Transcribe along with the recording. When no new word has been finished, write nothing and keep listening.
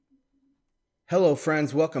Hello,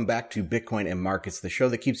 friends. Welcome back to Bitcoin and Markets, the show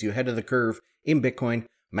that keeps you ahead of the curve in Bitcoin,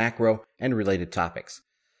 macro, and related topics.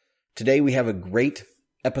 Today, we have a great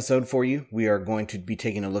episode for you. We are going to be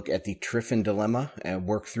taking a look at the Triffin dilemma and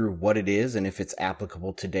work through what it is and if it's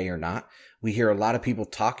applicable today or not. We hear a lot of people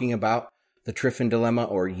talking about the Triffin dilemma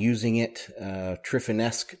or using it,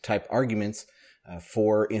 Triffin-esque type arguments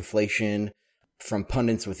for inflation from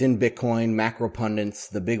pundits within Bitcoin, macro pundits.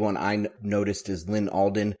 The big one I noticed is Lynn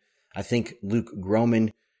Alden. I think Luke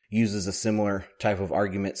Groman uses a similar type of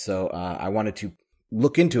argument, so I wanted to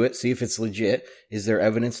look into it, see if it's legit. Is there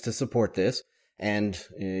evidence to support this? And,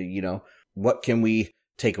 what can we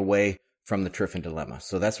take away from the Triffin dilemma?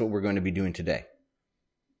 So that's what we're going to be doing today.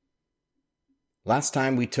 Last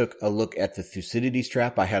time we took a look at the Thucydides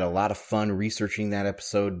trap. I had a lot of fun researching that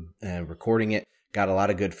episode and recording it. Got a lot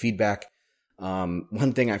of good feedback.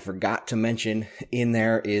 One thing I forgot to mention in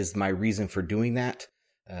there is my reason for doing that.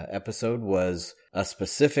 Episode was a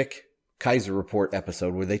specific Kaiser Report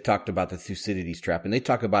episode where they talked about the Thucydides trap, and they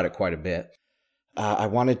talk about it quite a bit. I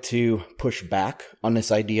wanted to push back on this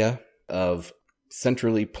idea of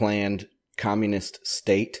centrally planned communist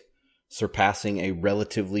state surpassing a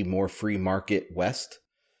relatively more free market West.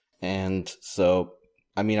 And so,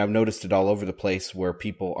 I've noticed it all over the place where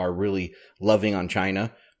people are really loving on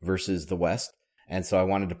China versus the West. And so I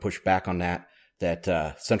wanted to push back on that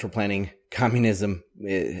central planning communism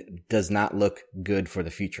does not look good for the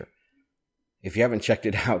future. If you haven't checked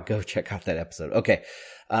it out, go check out that episode. Okay,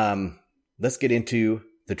 let's get into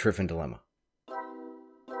the Triffin dilemma.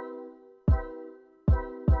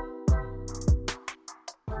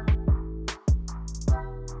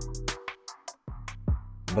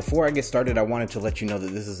 Before I get started, I wanted to let you know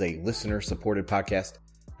that this is a listener-supported podcast.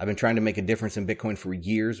 I've been trying to make a difference in Bitcoin for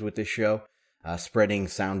years with this show. Spreading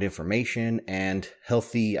sound information and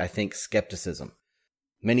healthy, I think, skepticism.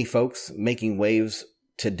 Many folks making waves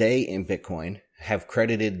today in Bitcoin have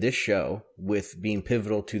credited this show with being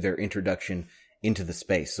pivotal to their introduction into the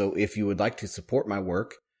space. So if you would like to support my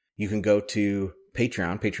work, you can go to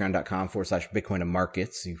Patreon, patreon.com/Bitcoin and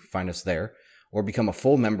Markets. You find us there, or become a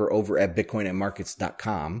full member over at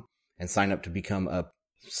bitcoinandmarkets.com and sign up to become a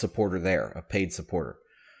supporter there, a paid supporter.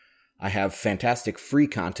 I have fantastic free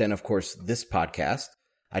content, of course, this podcast.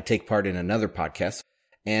 I take part in another podcast,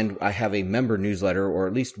 and I have a member newsletter, or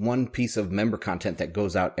at least one piece of member content that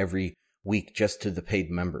goes out every week just to the paid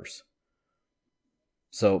members.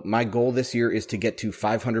 So my goal this year is to get to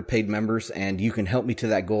 500 paid members, and you can help me to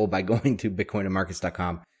that goal by going to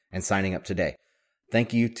bitcoinandmarkets.com and signing up today.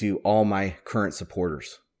 Thank you to all my current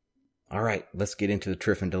supporters. All right, let's get into the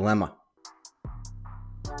Triffin dilemma.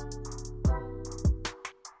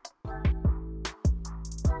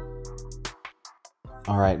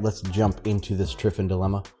 All right, let's jump into this Triffin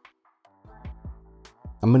dilemma.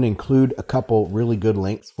 I'm going to include a couple really good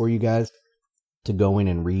links for you guys to go in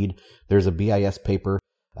and read. There's a BIS paper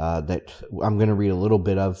that I'm going to read a little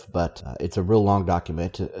bit of, but it's a real long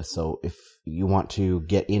document. So if you want to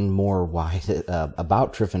get in more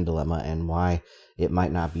about Triffin dilemma and why it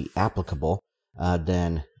might not be applicable,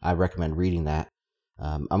 then I recommend reading that.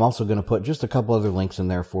 I'm also going to put just a couple other links in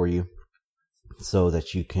there for you so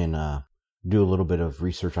that you can do a little bit of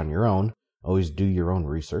research on your own. Always do your own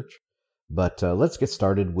research. But let's get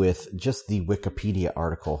started with just the Wikipedia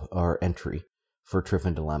article or entry for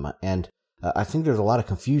Triffin dilemma. And I think there's a lot of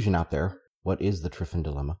confusion out there. What is the Triffin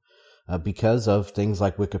dilemma? Because of things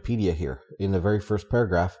like Wikipedia here. In the very first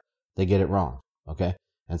paragraph, they get it wrong. Okay?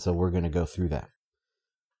 And so we're going to go through that.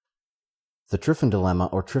 The Triffin dilemma,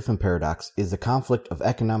 or Triffin paradox, is a conflict of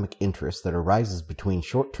economic interest that arises between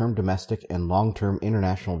short-term domestic and long-term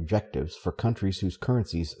international objectives for countries whose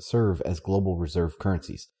currencies serve as global reserve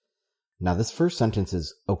currencies. Now, this first sentence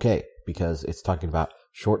is okay because it's talking about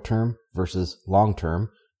short-term versus long-term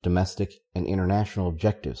domestic and international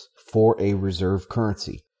objectives for a reserve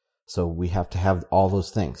currency. So we have to have all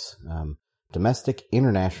those things. Domestic,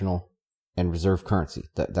 international, and reserve currency.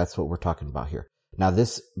 That's what we're talking about here. Now,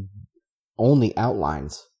 this only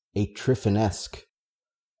outlines a Triffin-esque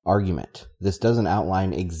argument. This doesn't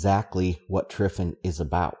outline exactly what Triffin is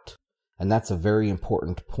about. And that's a very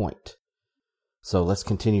important point. So let's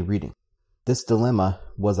continue reading. This dilemma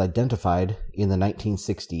was identified in the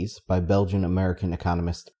 1960s by Belgian-American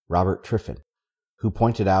economist Robert Triffin, who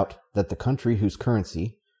pointed out that the country whose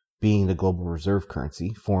currency, being the global reserve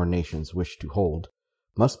currency foreign nations wish to hold,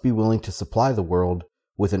 must be willing to supply the world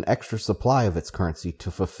with an extra supply of its currency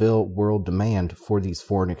to fulfill world demand for these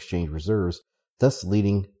foreign exchange reserves, thus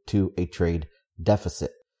leading to a trade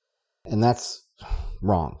deficit. And that's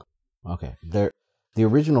wrong. Okay, the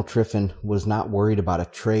original Triffin was not worried about a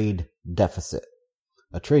trade deficit.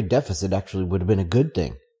 a trade deficit actually would have been a good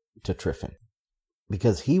thing to Triffin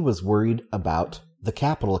because he was worried about the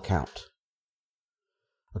capital account.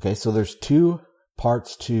 Okay, so there's two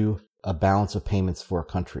parts to a balance of payments for a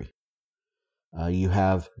country. You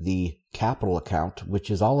have the capital account, which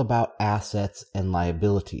is all about assets and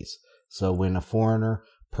liabilities. So when a foreigner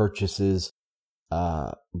purchases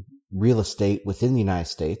real estate within the United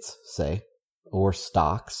States, say, or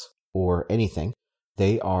stocks or anything,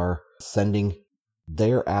 they are sending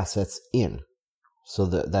their assets in. So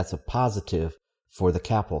that's a positive for the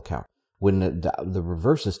capital account. When the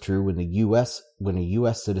reverse is true, when a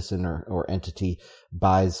U.S. citizen or entity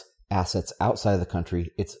buys assets outside of the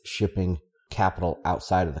country, it's shipping capital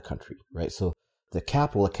outside of the country, right? So the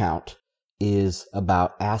capital account is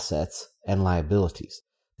about assets and liabilities.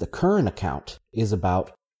 The current account is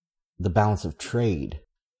about the balance of trade,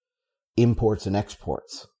 imports and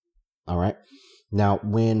exports. All right. Now,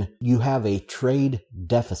 when you have a trade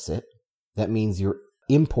deficit, that means you're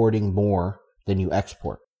importing more than you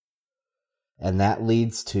export. And that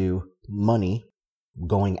leads to money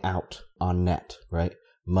going out on net, right?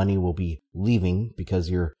 Money will be leaving because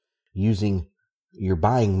you're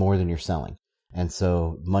buying more than you're selling. And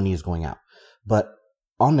so money is going out. But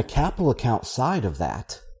on the capital account side of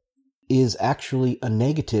that is actually a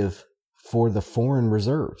negative for the foreign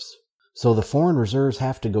reserves. So the foreign reserves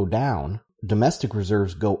have to go down. Domestic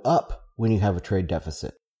reserves go up when you have a trade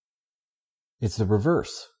deficit. It's the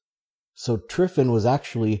reverse. So Triffin was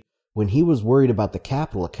actually, when he was worried about the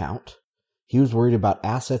capital account, he was worried about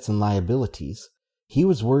assets and liabilities. He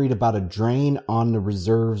was worried about a drain on the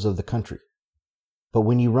reserves of the country. But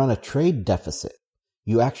when you run a trade deficit,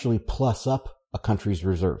 you actually plus up a country's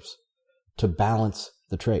reserves to balance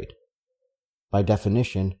the trade. By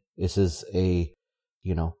definition, this is an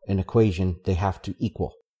equation they have to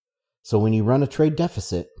equal. So when you run a trade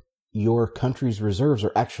deficit, your country's reserves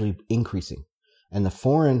are actually increasing and the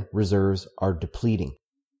foreign reserves are depleting.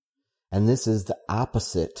 And this is the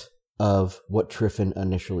opposite of what Triffin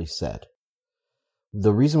initially said.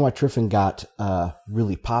 The reason why Triffin got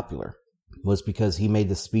really popular was because he made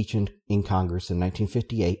the speech in Congress in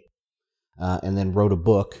 1958 and then wrote a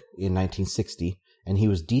book in 1960, and he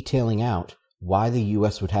was detailing out why the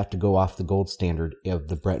U.S. would have to go off the gold standard of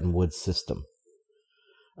the Bretton Woods system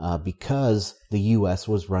because the U.S.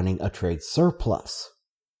 was running a trade surplus,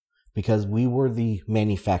 because we were the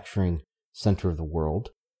manufacturing center of the world,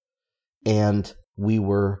 and we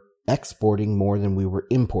were exporting more than we were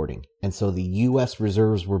importing, and so the U.S.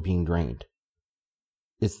 reserves were being drained.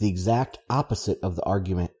 It's the exact opposite of the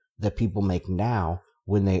argument that people make now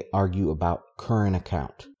when they argue about current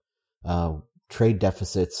account. Trade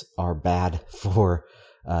deficits are bad for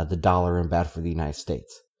the dollar and bad for the United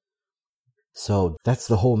States. So that's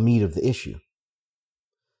the whole meat of the issue.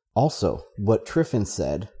 Also, what Triffin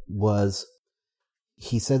said was,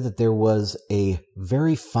 he said that there was a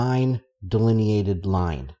very fine delineated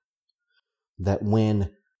line that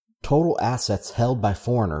when total assets held by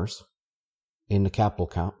foreigners in the capital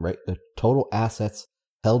account, right, the total assets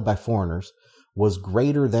held by foreigners was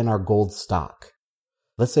greater than our gold stock.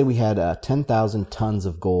 Let's say we had 10,000 tons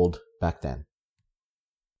of gold back then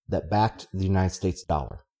that backed the United States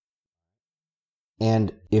dollar.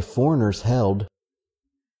 And if foreigners held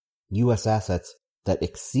U.S. assets that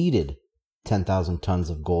exceeded 10,000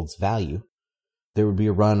 tons of gold's value, there would be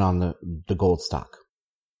a run on the gold stock.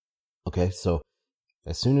 Okay, so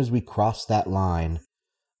as soon as we cross that line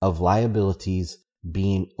of liabilities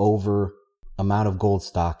being over amount of gold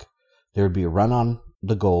stock, there would be a run on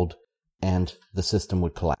the gold and the system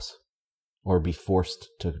would collapse or be forced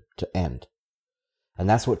to end. And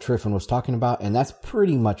that's what Triffin was talking about, and that's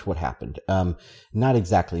pretty much what happened. Not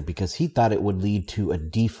exactly, because he thought it would lead to a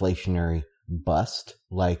deflationary bust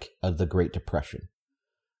like the Great Depression.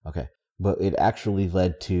 Okay, but it actually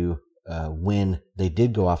led to when they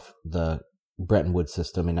did go off the Bretton Woods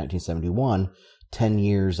system in 1971, 10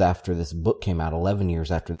 years after this book came out, 11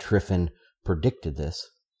 years after Triffin predicted this,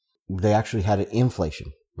 they actually had an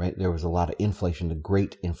inflation, right? There was a lot of inflation, the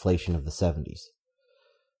Great Inflation of the 70s.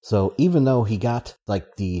 So even though he got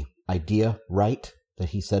like the idea right, that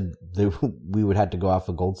he said that we would have to go off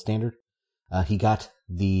a gold standard, he got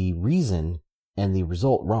the reason and the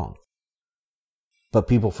result wrong. But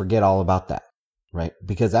people forget all about that, right?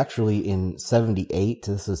 Because actually in 78,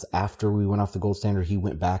 this is after we went off the gold standard, he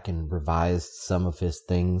went back and revised some of his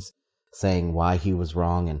things saying why he was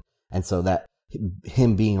wrong. And so that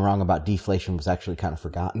him being wrong about deflation was actually kind of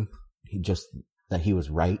forgotten. That he was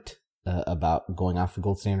right about going off the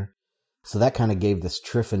gold standard. So that kind of gave this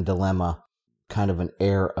Triffin dilemma kind of an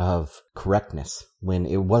air of correctness when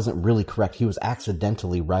it wasn't really correct. He was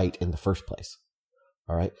accidentally right in the first place.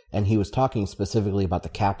 All right. And he was talking specifically about the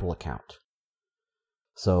capital account.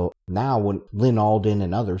 So now when Lynn Alden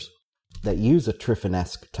and others that use a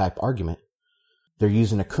Triffin-esque type argument, they're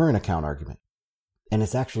using a current account argument. And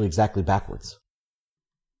it's actually exactly backwards.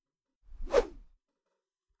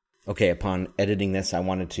 Okay, upon editing this, I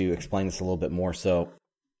wanted to explain this a little bit more. So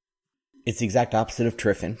it's the exact opposite of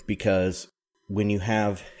Triffin, because when you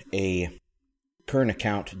have a current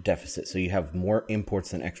account deficit, so you have more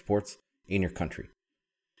imports than exports in your country,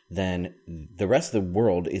 then the rest of the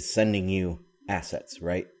world is sending you assets,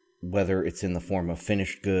 right? Whether it's in the form of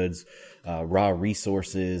finished goods, raw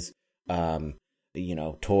resources,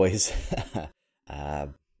 toys,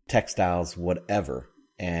 textiles, whatever.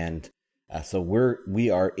 And so we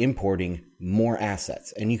are importing more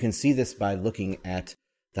assets. And you can see this by looking at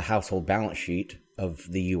the household balance sheet of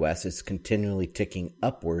the U.S. It's continually ticking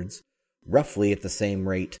upwards, roughly at the same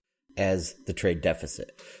rate as the trade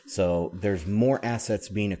deficit. So there's more assets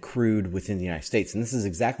being accrued within the United States. And this is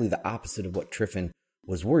exactly the opposite of what Triffin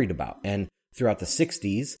was worried about. And throughout the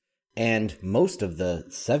 60s and most of the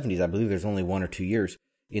 70s, I believe there's only 1 or 2 years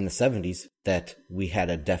in the 70s that we had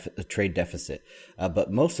a trade deficit.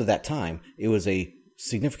 But most of that time, it was a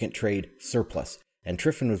significant trade surplus. And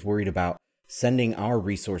Triffin was worried about sending our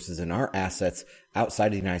resources and our assets outside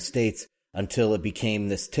of the United States until it became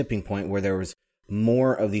this tipping point where there was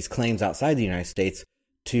more of these claims outside the United States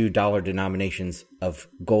to dollar denominations of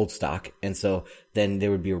gold stock. And so then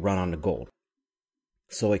there would be a run on the gold.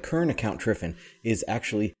 So a current account Triffin is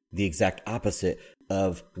actually the exact opposite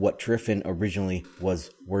of what Triffin originally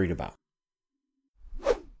was worried about.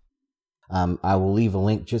 I will leave a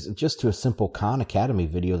link just to a simple Khan Academy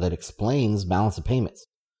video that explains balance of payments.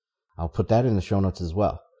 I'll put that in the show notes as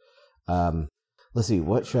well. Let's see,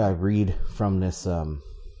 what should I read from this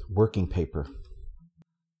working paper?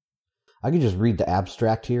 I could just read the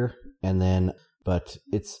abstract here, but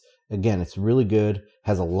it's really good,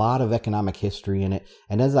 has a lot of economic history in it.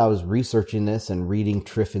 And as I was researching this and reading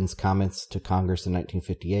Triffin's comments to Congress in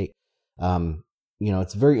 1958,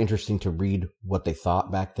 it's very interesting to read what they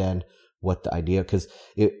thought back then, what the idea, because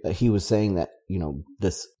he was saying that,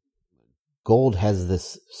 this gold has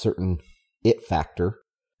this certain it factor.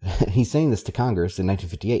 He's saying this to Congress in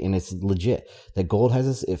 1958, and it's legit that gold has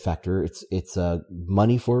this it factor. It's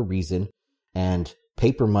money for a reason, and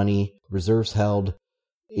paper money, reserves held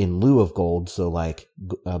in lieu of gold, so like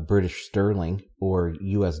British sterling or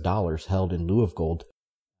U.S. dollars held in lieu of gold,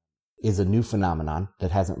 is a new phenomenon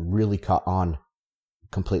that hasn't really caught on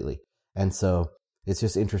completely. And so it's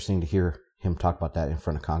just interesting to hear him talk about that in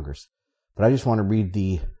front of Congress. But I just want to read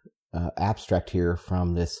the abstract here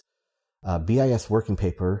from this BIS working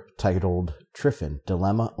paper titled Triffin,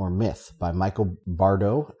 Dilemma or Myth by Michael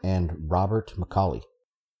Bardo and Robert Macaulay.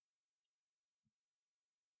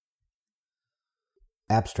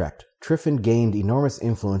 Abstract. Triffin gained enormous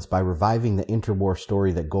influence by reviving the interwar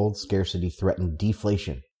story that gold scarcity threatened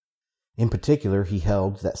deflation. In particular, he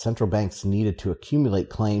held that central banks needed to accumulate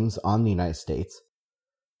claims on the United States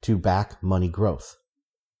to back money growth.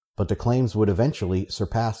 But the claims would eventually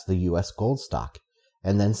surpass the U.S. gold stock,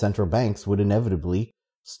 and then central banks would inevitably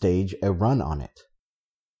stage a run on it.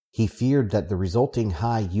 He feared that the resulting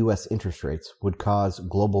high U.S. interest rates would cause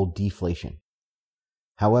global deflation.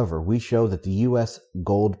 However, we show that the U.S.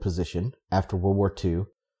 gold position after World War II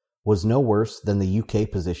was no worse than the U.K.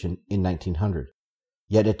 position in 1900,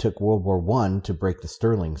 yet it took World War I to break the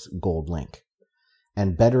sterling's gold link,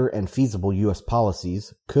 and better and feasible U.S.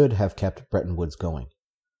 policies could have kept Bretton Woods going.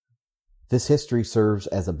 This history serves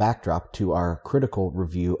as a backdrop to our critical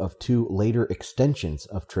review of two later extensions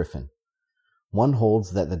of Triffin. One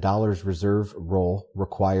holds that the dollar's reserve role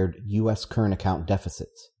required U.S. current account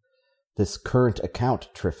deficits. This current account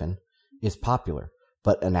Triffin is popular,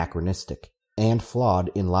 but anachronistic, and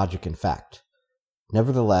flawed in logic and fact.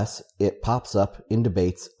 Nevertheless, it pops up in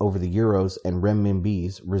debates over the euro's and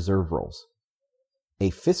renminbi's reserve roles. A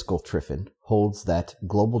fiscal Triffin holds that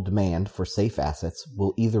global demand for safe assets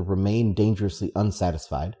will either remain dangerously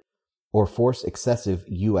unsatisfied or force excessive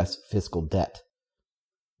U.S. fiscal debt.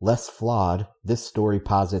 Less flawed, this story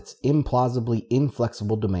posits implausibly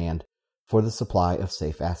inflexible demand for the supply of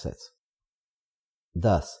safe assets.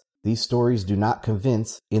 Thus, these stories do not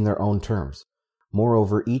convince in their own terms.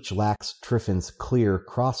 Moreover, each lacks Triffin's clear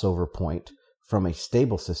crossover point from a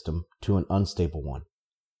stable system to an unstable one.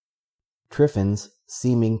 Triffin's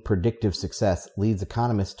seeming predictive success leads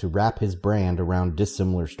economists to wrap his brand around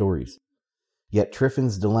dissimilar stories. Yet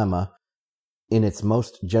Triffin's dilemma, in its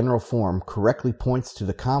most general form, correctly points to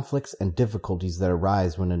the conflicts and difficulties that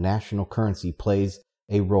arise when a national currency plays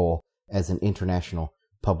a role as an international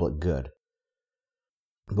public good.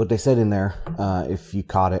 what they said in there, if you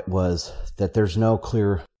caught it, was that there's no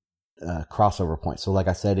clear crossover point. So like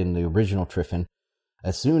I said in the original Triffin,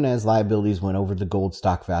 as soon as liabilities went over the gold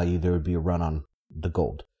stock value, there would be a run on the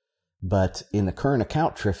gold. But in the current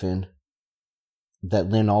account Triffin that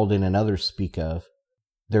Lynn Alden and others speak of,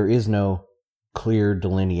 there is no clear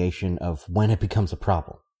delineation of when it becomes a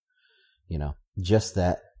problem. Just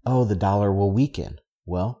that, the dollar will weaken.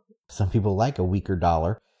 Well, some people like a weaker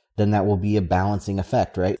dollar, then that will be a balancing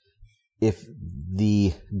effect, right? If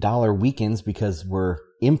the dollar weakens because we're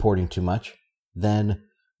importing too much, then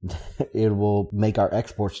it will make our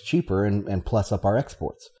exports cheaper and plus up our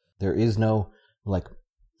exports. There is no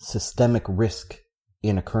systemic risk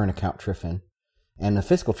in a current account Triffin. And the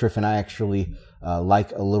fiscal Triffin I actually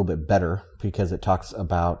like a little bit better because it talks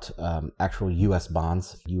about actual U.S.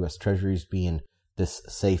 bonds, U.S. treasuries being this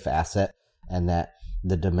safe asset, and that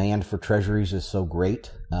the demand for treasuries is so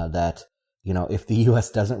great that, if the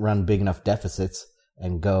U.S. doesn't run big enough deficits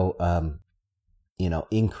and go,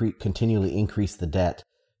 continually increase the debt,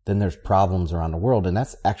 then there's problems around the world, and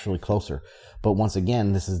that's actually closer. But once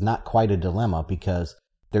again, this is not quite a dilemma because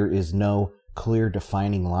there is no clear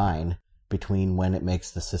defining line between when it makes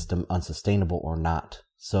the system unsustainable or not.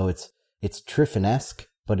 So it's Triffin-esque,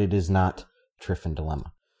 but it is not Triffin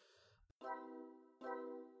dilemma.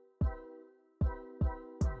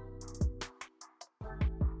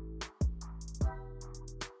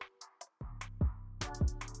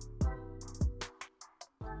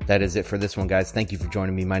 That is it for this one, guys. Thank you for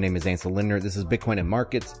joining me. My name is Ansel Lindner. This is Bitcoin and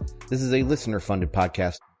Markets. This is a listener-funded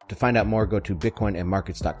podcast. To find out more, go to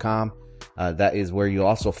bitcoinandmarkets.com. That is where you'll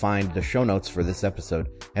also find the show notes for this episode.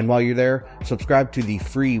 And while you're there, subscribe to the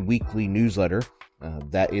free weekly newsletter.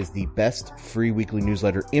 That is the best free weekly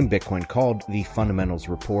newsletter in Bitcoin, called the Fundamentals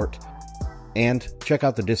Report. And check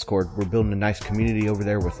out the Discord. We're building a nice community over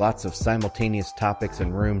there with lots of simultaneous topics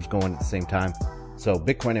and rooms going at the same time. So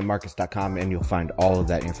bitcoinandmarkets.com, and you'll find all of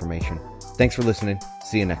that information. Thanks for listening.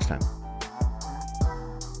 See you next time.